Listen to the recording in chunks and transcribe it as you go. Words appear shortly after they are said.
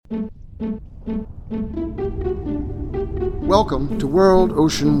Welcome to World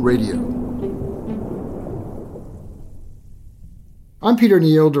Ocean Radio. I'm Peter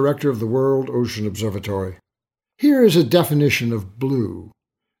Neal, Director of the World Ocean Observatory. Here is a definition of blue.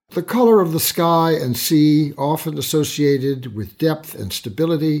 The color of the sky and sea, often associated with depth and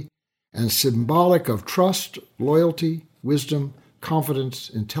stability, and symbolic of trust, loyalty, wisdom, confidence,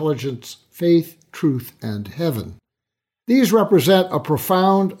 intelligence, faith, truth, and heaven. These represent a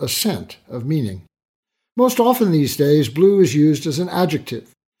profound ascent of meaning. Most often these days, blue is used as an adjective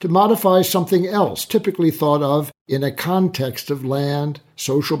to modify something else typically thought of in a context of land,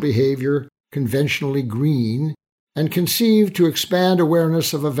 social behavior, conventionally green, and conceived to expand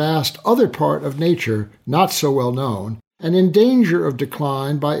awareness of a vast other part of nature not so well known and in danger of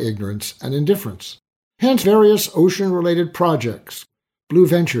decline by ignorance and indifference. Hence various ocean-related projects: Blue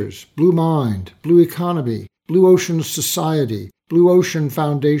Ventures, Blue Mind, Blue Economy, Blue Ocean Society, Blue Ocean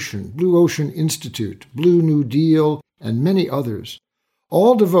Foundation, Blue Ocean Institute, Blue New Deal, and many others,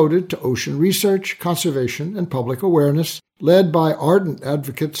 all devoted to ocean research, conservation, and public awareness, led by ardent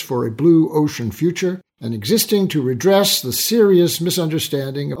advocates for a blue ocean future, and existing to redress the serious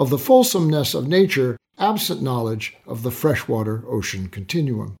misunderstanding of the fulsomeness of nature, absent knowledge of the freshwater ocean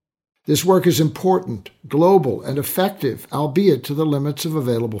continuum. This work is important, global, and effective, albeit to the limits of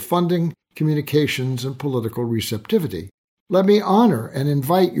available funding, communications, and political receptivity. Let me honor and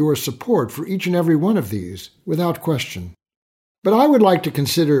invite your support for each and every one of these, without question. But I would like to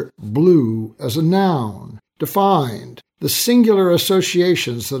consider blue as a noun, defined, the singular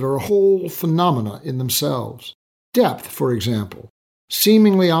associations that are whole phenomena in themselves. Depth, for example,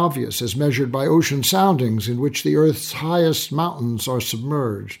 seemingly obvious as measured by ocean soundings in which the Earth's highest mountains are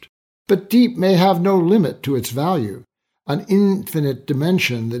submerged. But deep may have no limit to its value, an infinite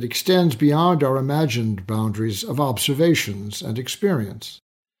dimension that extends beyond our imagined boundaries of observations and experience.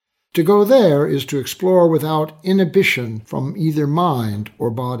 To go there is to explore without inhibition from either mind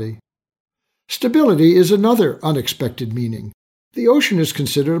or body. Stability is another unexpected meaning. The ocean is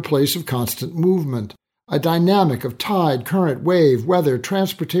considered a place of constant movement, a dynamic of tide, current, wave, weather,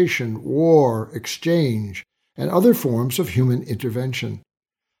 transportation, war, exchange, and other forms of human intervention.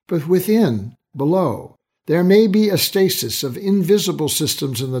 But within, below, there may be a stasis of invisible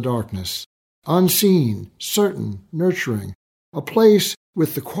systems in the darkness, unseen, certain, nurturing, a place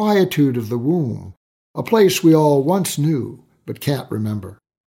with the quietude of the womb, a place we all once knew but can't remember.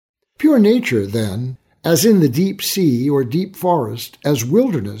 Pure nature, then, as in the deep sea or deep forest, as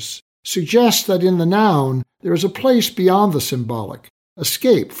wilderness, suggests that in the noun there is a place beyond the symbolic,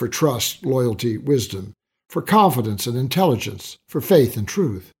 escape for trust, loyalty, wisdom, for confidence and intelligence, for faith and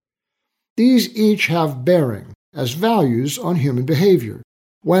truth. These each have bearing as values on human behavior.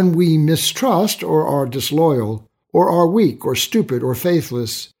 When we mistrust or are disloyal, or are weak or stupid or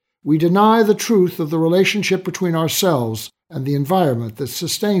faithless, we deny the truth of the relationship between ourselves and the environment that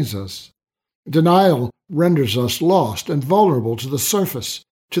sustains us. Denial renders us lost and vulnerable to the surface,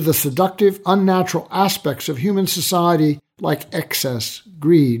 to the seductive, unnatural aspects of human society like excess,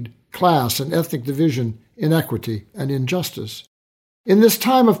 greed, class and ethnic division, inequity, and injustice. In this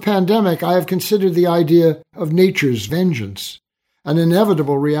time of pandemic, I have considered the idea of nature's vengeance, an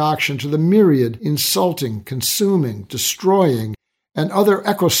inevitable reaction to the myriad insulting, consuming, destroying, and other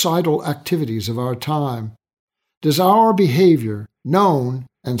ecocidal activities of our time. Does our behavior, known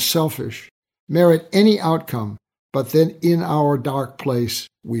and selfish, merit any outcome but that in our dark place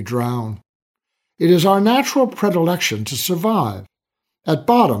we drown? It is our natural predilection to survive. At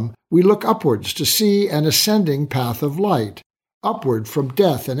bottom, we look upwards to see an ascending path of light, upward from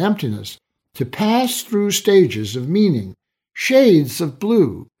death and emptiness, to pass through stages of meaning, shades of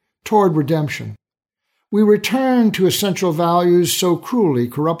blue, toward redemption. We return to essential values so cruelly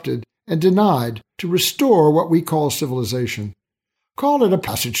corrupted and denied to restore what we call civilization. Call it a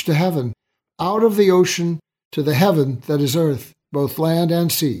passage to heaven, out of the ocean to the heaven that is earth, both land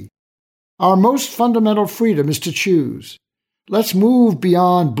and sea. Our most fundamental freedom is to choose. Let's move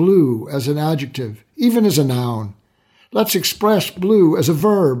beyond blue as an adjective, even as a noun. Let's express blue as a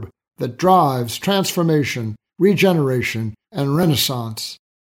verb that drives transformation, regeneration, and renaissance.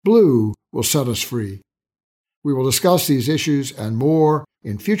 Blue will set us free. We will discuss these issues and more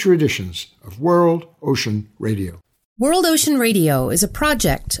in future editions of World Ocean Radio. World Ocean Radio is a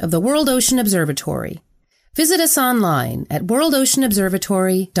project of the World Ocean Observatory. Visit us online at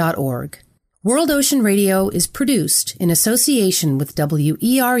worldoceanobservatory.org. World Ocean Radio is produced in association with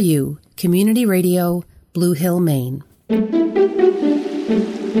WERU Community Radio, Blue Hill, Maine.